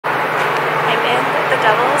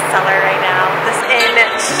double cellar right now. This in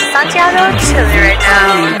Santiago, Chile right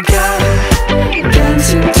now.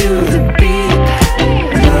 Dancing to the beat,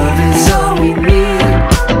 love is all we need.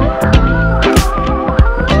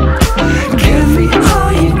 Give me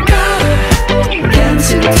all you got.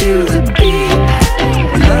 Dancing to the beat,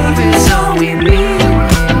 love is all we need.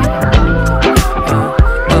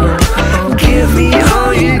 Give me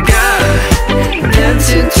all you got.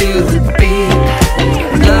 Dancing to the beat,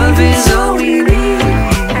 love is all we need.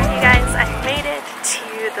 Alright, you guys, I made it to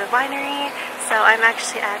the winery. So I'm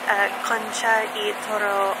actually at Concha y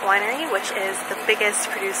Toro winery, which is the biggest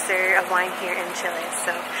producer of wine here in Chile.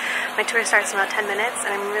 So my tour starts in about 10 minutes,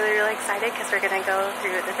 and I'm really, really excited because we're going to go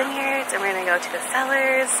through the vineyards and we're going to go to the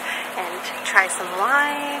cellars and try some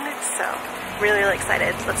wine. So really, really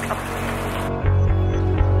excited. Let's go.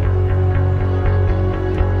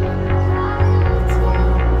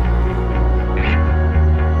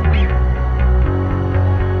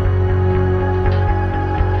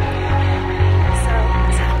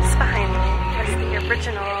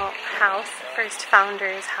 First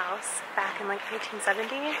founder's house back in like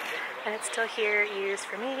 1870, and it's still here used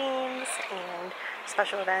for meetings and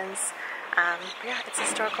special events. But yeah, it's a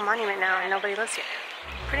historical monument now and nobody lives here.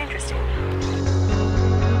 Pretty interesting.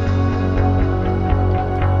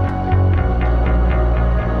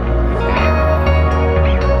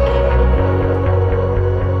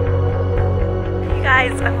 You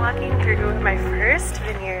guys, I'm walking through my first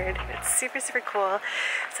vineyard. It's super, super cool.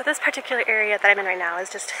 So this particular area that I'm in right now is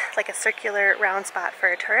just like a circular round spot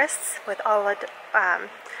for tourists with a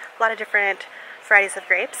lot of different varieties of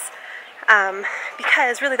grapes.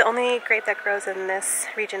 Because really the only grape that grows in this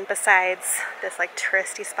region besides this like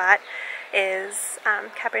touristy spot is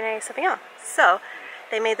Cabernet Sauvignon. So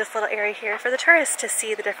they made this little area here for the tourists to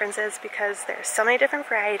see the differences because there's so many different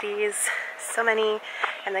varieties, so many,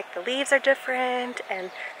 and like the leaves are different and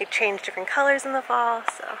they change different colors in the fall.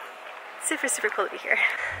 So super, super cool to be here.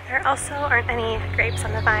 There also aren't any grapes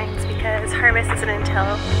on the vines because harvest isn't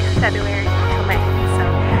until February till May. So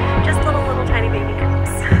just little tiny baby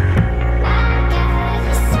grapes.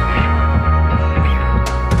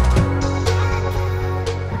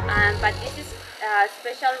 But this is a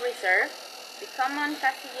special reserve. The common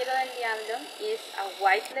Castillero del Diablo is a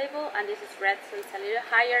white label and this is red, so it's a little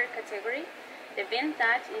higher category. The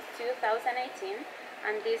vintage is 2018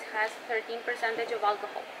 and this has 13% of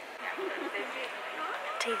alcohol.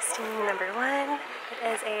 Tasting number one. It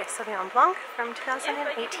is a Sauvignon Blanc from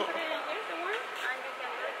 2018.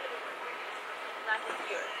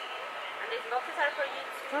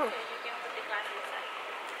 Ooh.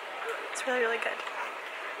 It's really, really good.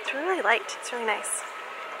 It's really, really light. It's really nice.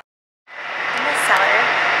 In this cellar,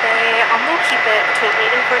 they only keep it between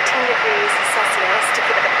 8 and 14 degrees Celsius to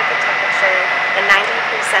keep it the perfect temperature and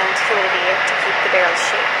 90% humidity to keep the barrel's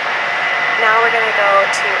shape. Now we're going to go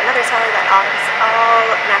to another cellar that offers all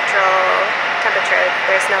natural temperature.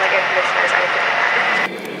 There's no like air conditioners or anything like that.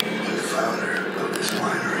 The founder of this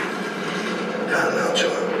winery,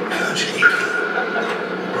 Concha y Toro,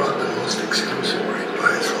 brought the most exclusive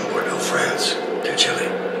grapevines from Bordeaux, France, to Chile.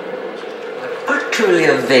 We're truly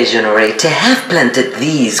a visionary to have planted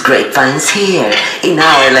these grapevines here in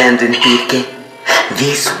our land in Pirque.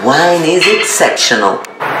 This wine is exceptional.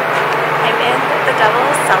 I'm in the double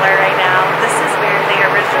cellar right now. This is where they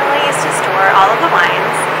originally used to store all of the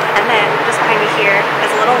wines, and then just behind me here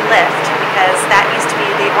is a little lift because that used to be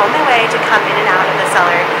the only way to come in and out of the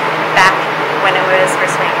cellar back when it was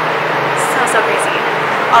first made. So crazy.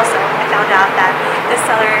 Also, I found out that this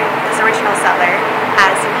cellar, this original cellar,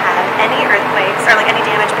 hasn't had any earthquakes or like any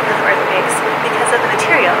damage because of earthquakes because of the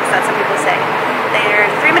materials that some people say. There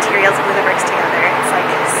are three materials that glue the bricks together. It's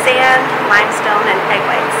like sand, limestone, and egg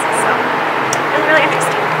whites. So really, really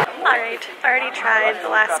interesting. Alright, I already tried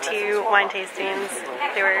the last two wine tastings.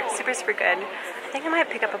 They were super, super good. I think I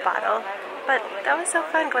might pick up a bottle. But that was so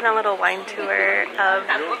fun going on a little wine tour of,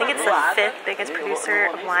 I think it's the 5th biggest producer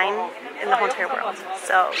of wine in the whole entire world.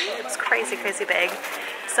 So it's crazy, crazy big.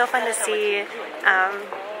 So fun to see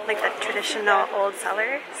like the traditional old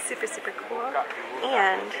cellar. Super, super cool.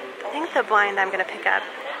 And I think the wine that I'm going to pick up,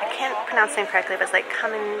 I can't pronounce the name correctly, but it's like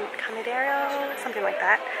Camidero, something like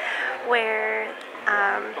that, where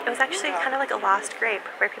it was actually kind of like a lost grape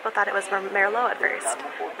where people thought it was Merlot at first.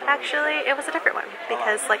 But actually it was a different one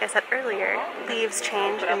because, like I said earlier, leaves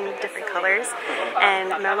change in different colors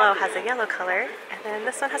and Merlot has a yellow color and then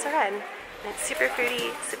this one has a red. And it's super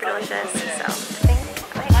fruity, super delicious, so I think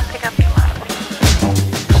I might pick up a bottle.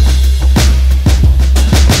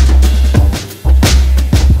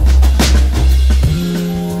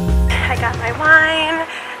 I got my wine.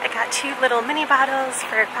 I got 2 little mini bottles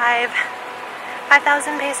for $5.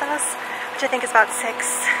 5,000 pesos, which I think is about $6.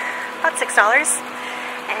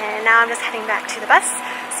 And now I'm just heading back to the bus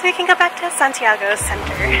so we can go back to Santiago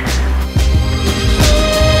Center.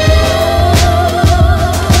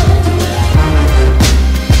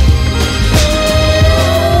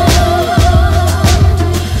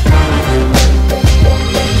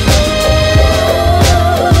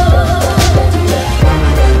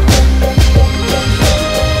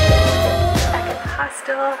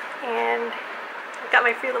 And got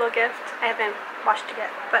my free little gift. I haven't washed it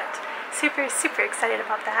yet, but super excited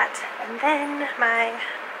about that. And then my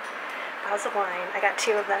bottles of wine. I got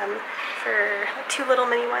 2 of them for 2 little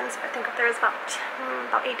mini ones. I think there was about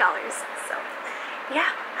 $8. So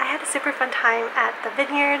yeah, I had a super fun time at the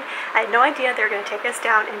vineyard. I had no idea they were going to take us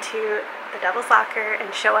down into the Devil's Locker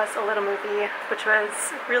and show us a little movie, which was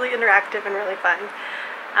really interactive and really fun.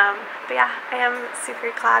 But yeah, I am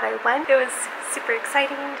super glad I went. It was super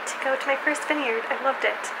exciting to go to my first vineyard. I loved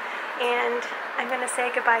it. And I'm going to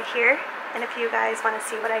say goodbye here. And if you guys want to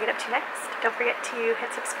see what I get up to next, don't forget to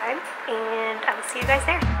hit subscribe. And I will see you guys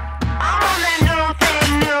there.